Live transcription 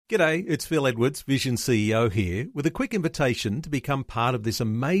G'day, it's Phil Edwards, Vision CEO here, with a quick invitation to become part of this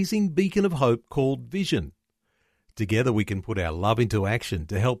amazing beacon of hope called Vision. Together we can put our love into action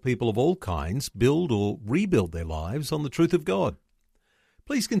to help people of all kinds build or rebuild their lives on the truth of God.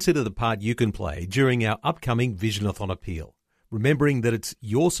 Please consider the part you can play during our upcoming Visionathon appeal, remembering that it's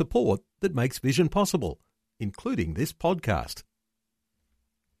your support that makes Vision possible, including this podcast.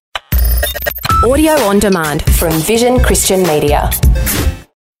 Audio on demand from Vision Christian Media.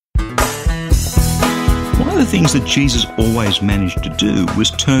 One of the things that Jesus always managed to do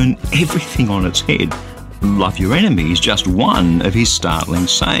was turn everything on its head. Love your enemy is just one of his startling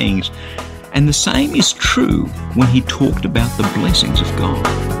sayings. And the same is true when he talked about the blessings of God.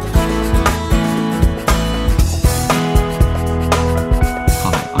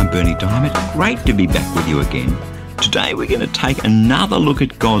 Hi, I'm Bernie Diamond. Great to be back with you again. Today we're going to take another look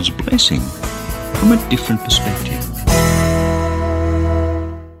at God's blessing from a different perspective.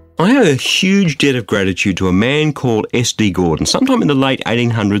 I have a huge debt of gratitude to a man called S.D. Gordon. Sometime in the late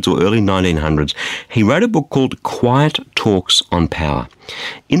 1800s or early 1900s, he wrote a book called Quiet Talks on Power.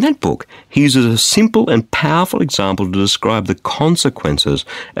 In that book, he uses a simple and powerful example to describe the consequences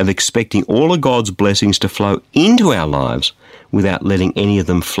of expecting all of God's blessings to flow into our lives without letting any of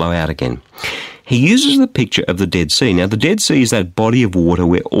them flow out again. He uses the picture of the Dead Sea. Now, the Dead Sea is that body of water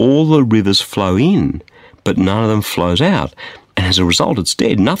where all the rivers flow in, but none of them flows out. And as a result, it's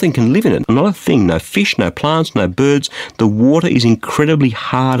dead. Nothing can live in it. Not a thing. No fish, no plants, no birds. The water is incredibly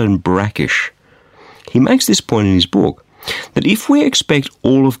hard and brackish. He makes this point in his book, that if we expect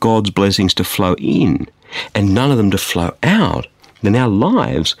all of God's blessings to flow in and none of them to flow out, then our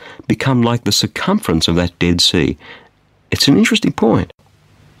lives become like the circumference of that Dead Sea. It's an interesting point.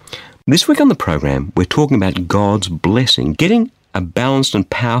 This week on the program, we're talking about God's blessing, getting a balanced and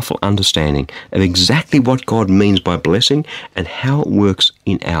powerful understanding of exactly what God means by blessing and how it works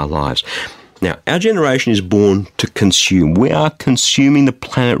in our lives. Now, our generation is born to consume. We are consuming the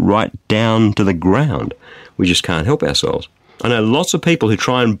planet right down to the ground. We just can't help ourselves. I know lots of people who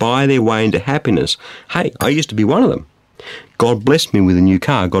try and buy their way into happiness. Hey, I used to be one of them. God blessed me with a new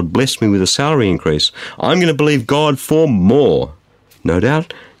car. God blessed me with a salary increase. I'm going to believe God for more. No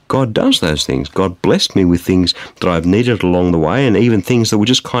doubt, God does those things. God blessed me with things that I've needed along the way, and even things that were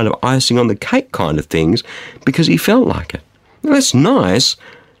just kind of icing on the cake kind of things because he felt like it. Now, that's nice,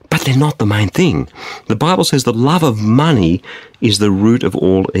 but they're not the main thing. The Bible says the love of money is the root of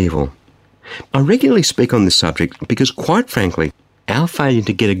all evil. I regularly speak on this subject because, quite frankly, our failure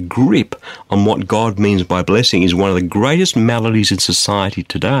to get a grip on what God means by blessing is one of the greatest maladies in society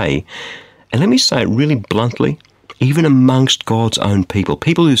today. And let me say it really bluntly, even amongst God's own people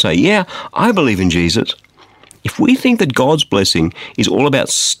who say, yeah, I believe in Jesus. If we think that God's blessing is all about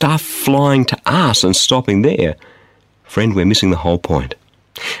stuff flying to us and stopping there, friend, we're missing the whole point.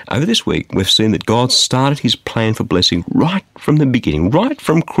 Over this week, we've seen that God started his plan for blessing right from the beginning, right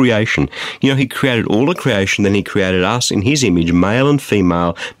from creation. You know, he created all of creation, then he created us in his image, male and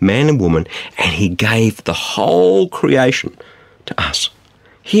female, man and woman, and he gave the whole creation to us.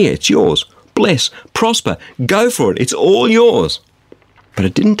 Here, it's yours. Bless, prosper, go for it. It's all yours. But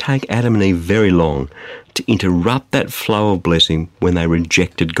it didn't take Adam and Eve very long to interrupt that flow of blessing when they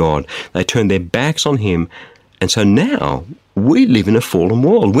rejected God. They turned their backs on him, and so now we live in a fallen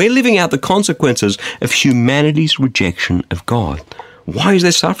world. We're living out the consequences of humanity's rejection of God. Why is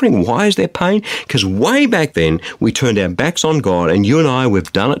there suffering? Why is there pain? Because way back then, we turned our backs on God, and you and I,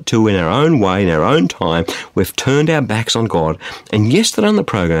 we've done it too in our own way, in our own time. We've turned our backs on God. And yesterday on the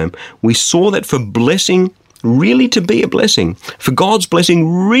program, we saw that for blessing really to be a blessing, for God's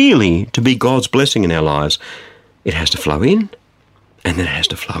blessing really to be God's blessing in our lives, it has to flow in, and then it has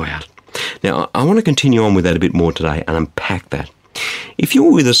to flow out. Now, I want to continue on with that a bit more today and unpack that. If you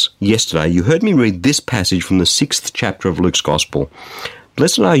were with us yesterday, you heard me read this passage from the 6th chapter of Luke's Gospel.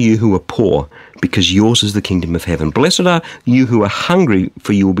 Blessed are you who are poor, because yours is the kingdom of heaven. Blessed are you who are hungry,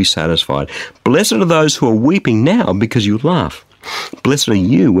 for you will be satisfied. Blessed are those who are weeping now, because you laugh. Blessed are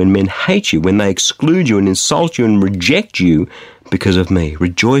you when men hate you, when they exclude you and insult you and reject you because of me.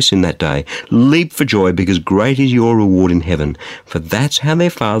 Rejoice in that day. Leap for joy, because great is your reward in heaven. For that's how their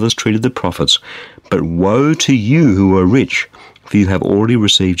fathers treated the prophets. But woe to you who are rich, for you have already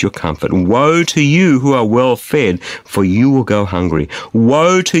received your comfort. Woe to you who are well fed, for you will go hungry.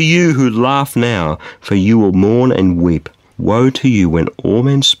 Woe to you who laugh now, for you will mourn and weep. Woe to you when all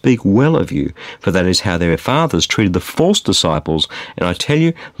men speak well of you, for that is how their fathers treated the false disciples. And I tell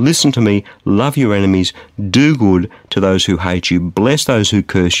you, listen to me, love your enemies, do good to those who hate you, bless those who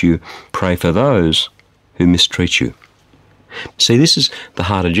curse you, pray for those who mistreat you. See, this is the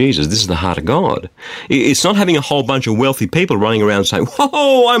heart of Jesus. This is the heart of God. It's not having a whole bunch of wealthy people running around saying,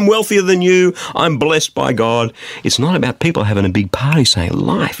 whoa, I'm wealthier than you. I'm blessed by God. It's not about people having a big party saying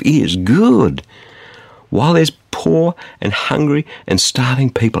life is good while there's poor and hungry and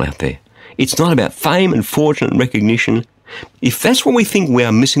starving people out there. It's not about fame and fortune and recognition. If that's what we think, we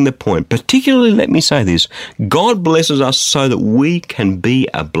are missing the point. Particularly, let me say this, God blesses us so that we can be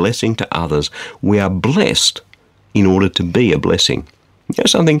a blessing to others. We are blessed in order to be a blessing. You know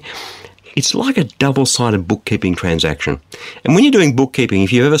something? It's like a double-sided bookkeeping transaction. And when you're doing bookkeeping,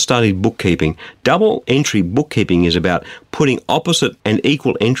 if you've ever studied bookkeeping, double entry bookkeeping is about putting opposite and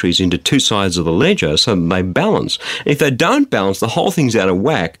equal entries into two sides of the ledger so that they balance. And if they don't balance, the whole thing's out of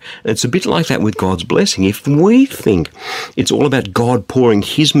whack. And it's a bit like that with God's blessing. If we think it's all about God pouring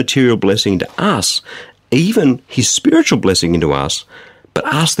his material blessing into us, even his spiritual blessing into us, but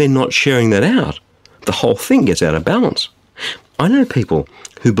us then not sharing that out, the whole thing gets out of balance. I know people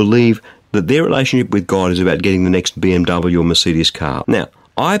who believe that their relationship with God is about getting the next BMW or Mercedes car. Now,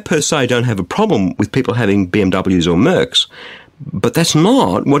 I per se don't have a problem with people having BMWs or Mercs, but that's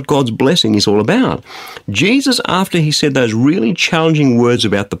not what God's blessing is all about. Jesus, after he said those really challenging words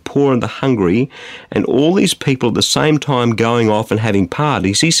about the poor and the hungry and all these people at the same time going off and having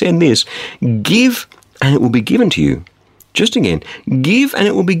parties, he said this, give and it will be given to you. Just again, give and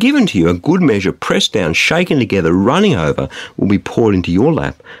it will be given to you. A good measure, pressed down, shaken together, running over, will be poured into your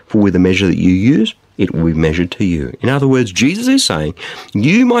lap. For with the measure that you use, it will be measured to you. In other words, Jesus is saying,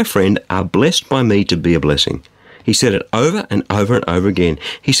 you, my friend, are blessed by me to be a blessing. He said it over and over and over again.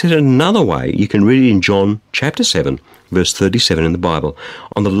 He said it another way. You can read it in John chapter 7, verse 37 in the Bible.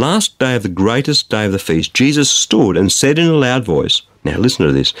 On the last day of the greatest day of the feast, Jesus stood and said in a loud voice, now listen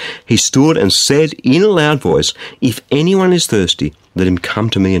to this, he stood and said in a loud voice, if anyone is thirsty, let him come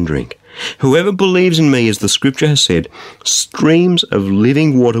to me and drink. Whoever believes in me, as the scripture has said, streams of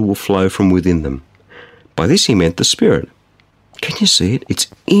living water will flow from within them. By this he meant the Spirit. Can you see it? It's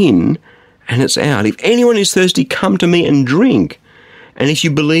in and it's out. If anyone is thirsty, come to me and drink. And if you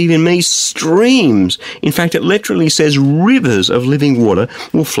believe in me, streams, in fact it literally says rivers of living water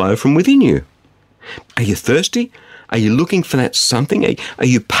will flow from within you. Are you thirsty? Are you looking for that something? Are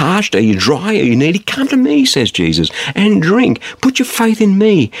you parched? Are you dry? Are you needy? Come to me, says Jesus, and drink. Put your faith in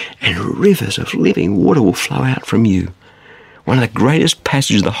me, and rivers of living water will flow out from you. One of the greatest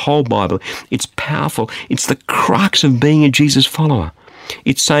passages of the whole Bible. It's powerful. It's the crux of being a Jesus follower.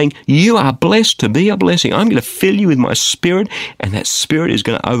 It's saying, you are blessed to be a blessing. I'm going to fill you with my Spirit, and that Spirit is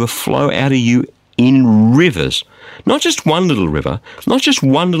going to overflow out of you in rivers. Not just one little river, not just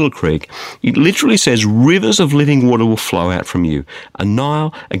one little creek. It literally says rivers of living water will flow out from you. A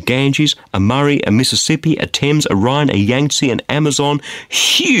Nile, a Ganges, a Murray, a Mississippi, a Thames, a Rhine, a Yangtze, an Amazon.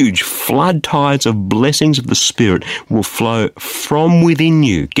 Huge flood tides of blessings of the Spirit will flow from within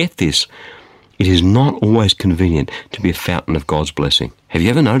you. Get this. It is not always convenient to be a fountain of God's blessing. Have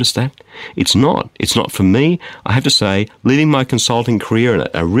you ever noticed that? It's not. It's not for me. I have to say, leaving my consulting career and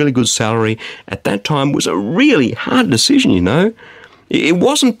a really good salary at that time was a really hard decision, you know. It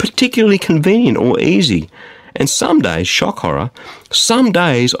wasn't particularly convenient or easy. And some days, shock horror, some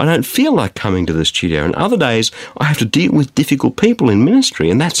days I don't feel like coming to the studio, and other days I have to deal with difficult people in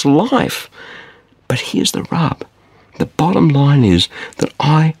ministry, and that's life. But here's the rub. The bottom line is that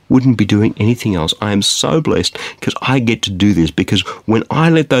I wouldn't be doing anything else. I am so blessed because I get to do this, because when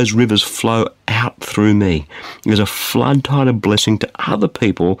I let those rivers flow out through me, there's a flood tide of blessing to other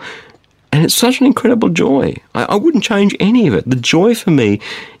people, and it's such an incredible joy. I wouldn't change any of it. The joy for me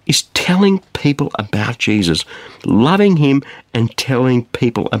is telling people about Jesus, loving him and telling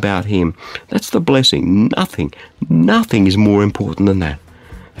people about him. That's the blessing. Nothing is more important than that.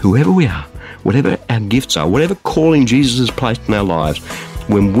 Whoever we are, whatever our gifts are, whatever calling Jesus has placed in our lives,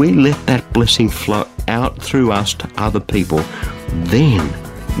 when we let that blessing flow out through us to other people, then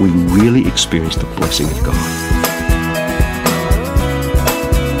we really experience the blessing of God.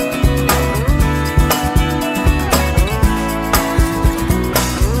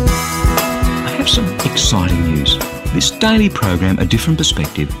 I have some exciting news. This daily program, A Different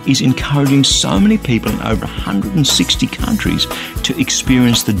Perspective, is encouraging so many people in over 160 countries to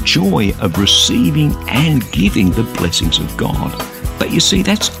experience the joy of receiving and giving the blessings of God. But you see,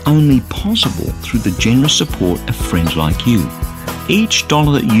 that's only possible through the generous support of friends like you. Each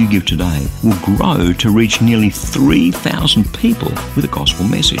dollar that you give today will grow to reach nearly 3,000 people with a gospel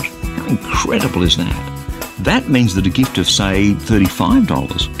message. How incredible is that? That means that a gift of, say,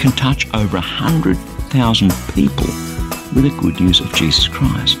 $35 can touch over 100,000 people with the good news of Jesus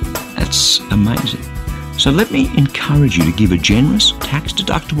Christ. That's amazing. So let me encourage you to give a generous,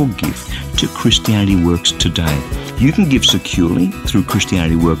 tax-deductible gift to Christianity Works today. You can give securely through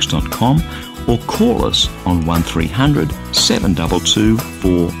ChristianityWorks.com or call us on 1300 722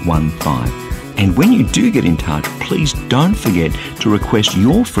 415. And when you do get in touch, please don't forget to request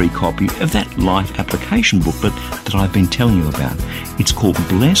your free copy of that life application booklet that I've been telling you about. It's called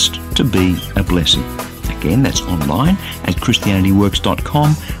Blessed to Be a Blessing. Again, that's online at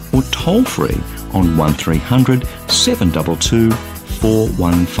ChristianityWorks.com or toll free on 1300 722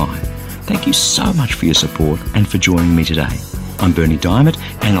 415. Thank you so much for your support and for joining me today. I'm Berni Dymet,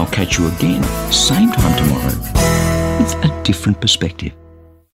 and I'll catch you again, same time tomorrow, with a different perspective.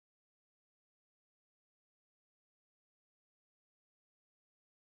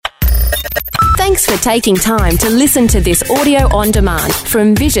 Thanks for taking time to listen to this audio on demand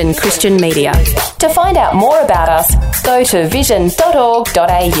from Vision Christian Media. To find out more about us, go to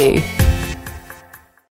vision.org.au.